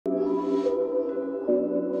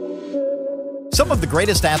Some of the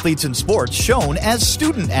greatest athletes in sports shown as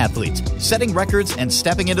student athletes, setting records and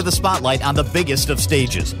stepping into the spotlight on the biggest of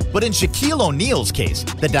stages. But in Shaquille O'Neal's case,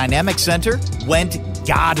 the dynamic center went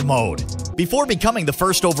God mode. Before becoming the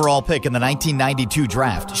first overall pick in the 1992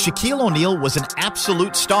 draft, Shaquille O'Neal was an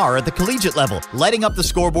absolute star at the collegiate level, lighting up the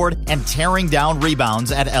scoreboard and tearing down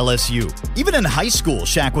rebounds at LSU. Even in high school,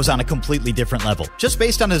 Shaq was on a completely different level, just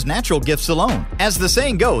based on his natural gifts alone. As the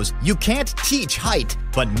saying goes, you can't teach height,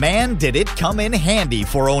 but man, did it come in handy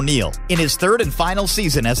for O'Neal. In his third and final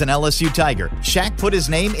season as an LSU Tiger, Shaq put his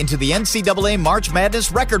name into the NCAA March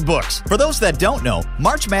Madness record books. For those that don't know,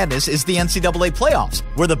 March Madness is the NCAA playoffs,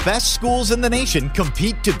 where the best schools in the nation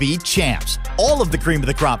compete to be champs. All of the cream of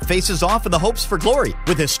the crop faces off in the hopes for glory,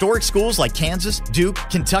 with historic schools like Kansas, Duke,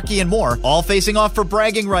 Kentucky, and more, all facing off for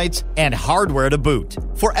bragging rights and hardware to boot.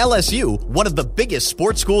 For LSU, one of the biggest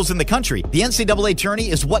sports schools in the country, the NCAA tourney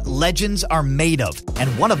is what legends are made of.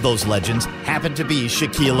 And one of those legends happened to be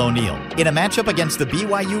Shaquille O'Neal. In a matchup against the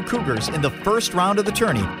BYU Cougars in the first round of the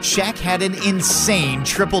tourney, Shaq had an insane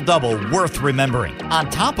triple-double worth remembering. On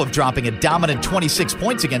top of dropping a dominant 26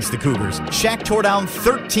 points against the Cougars, Shaq tore down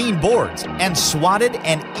 13 boards and swatted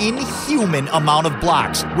an inhuman amount of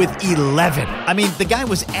blocks with 11. I mean, the guy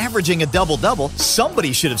was averaging a double-double.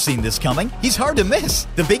 Somebody should have seen this coming. He's hard to miss.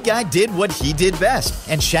 The big guy did what he did best,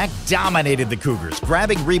 and Shaq dominated the Cougars,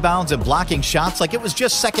 grabbing rebounds and blocking shots like it was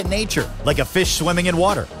just second nature. Like a fish swimming in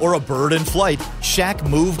water or a bird in flight, Shaq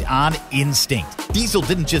moved on instinct. Diesel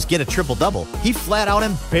didn't just get a triple-double, he flat out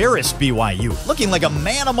embarrassed BYU, looking like a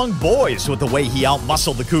man among boys with the way he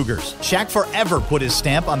outmuscled the Cougars. Shaq forever put his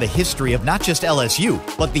stamp on the history of not just LSU,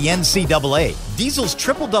 but the NCAA. Diesel's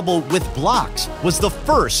triple-double with blocks was the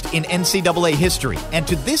first in NCAA history, and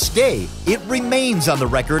to this day, it remains on the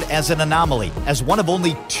record as an anomaly, as one of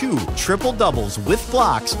only 2 triple-doubles with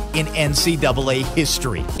blocks in NCAA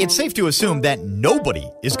history. It's safe to assume that nobody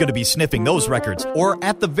is going to be sniffing those records, or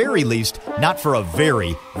at the very least, not for a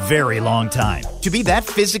very, very long time. To be that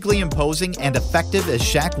physically imposing and effective as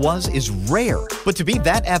Shaq was is rare, but to be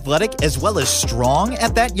that athletic as well as strong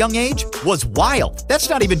at that young age was wild. That's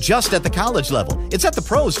not even just at the college level, it's at the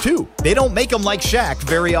pros too. They don't make them like Shaq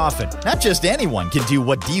very often. Not just anyone can do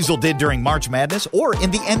what Diesel did during March Madness or in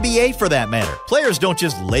the NBA for that matter. Players don't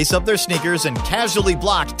just lace up their sneakers and casually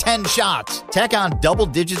block 10 shots. Tack on double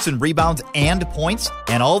digits in rebounds and points,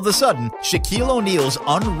 and all of a sudden, Shaquille O'Neal's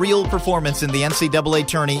unreal performance in the NCAA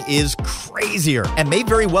tourney is crazier and may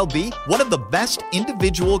very well be one of the best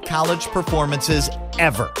individual college performances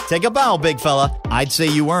ever. Take a bow, big fella. I'd say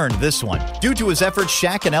you earned this one. Due to his efforts,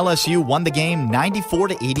 Shaq and LSU won the game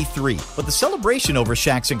 94-83, but the celebration over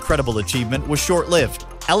Shaq's incredible achievement was short-lived.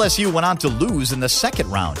 LSU went on to lose in the second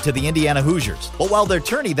round to the Indiana Hoosiers. But while their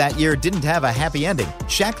tourney that year didn't have a happy ending,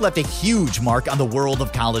 Shaq left a huge mark on the world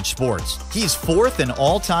of college sports. He's 4th in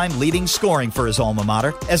all-time leading scoring for his alma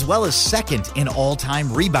mater, as well as 2nd in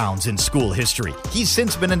all-time rebounds in school history. He's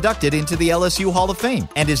since been inducted into the LSU Hall of Fame,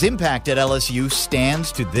 and his impact at LSU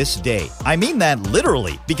stands to this day. I mean that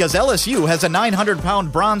literally, because LSU has a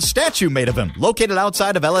 900-pound bronze statue made of him, located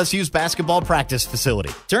outside of LSU's basketball practice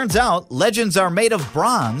facility. Turns out, legends are made of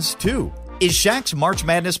bronze too. Is Shaq's March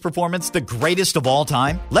Madness performance the greatest of all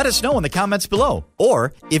time? Let us know in the comments below,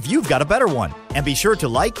 or if you've got a better one. And be sure to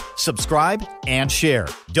like, subscribe, and share.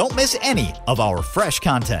 Don't miss any of our fresh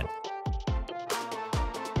content.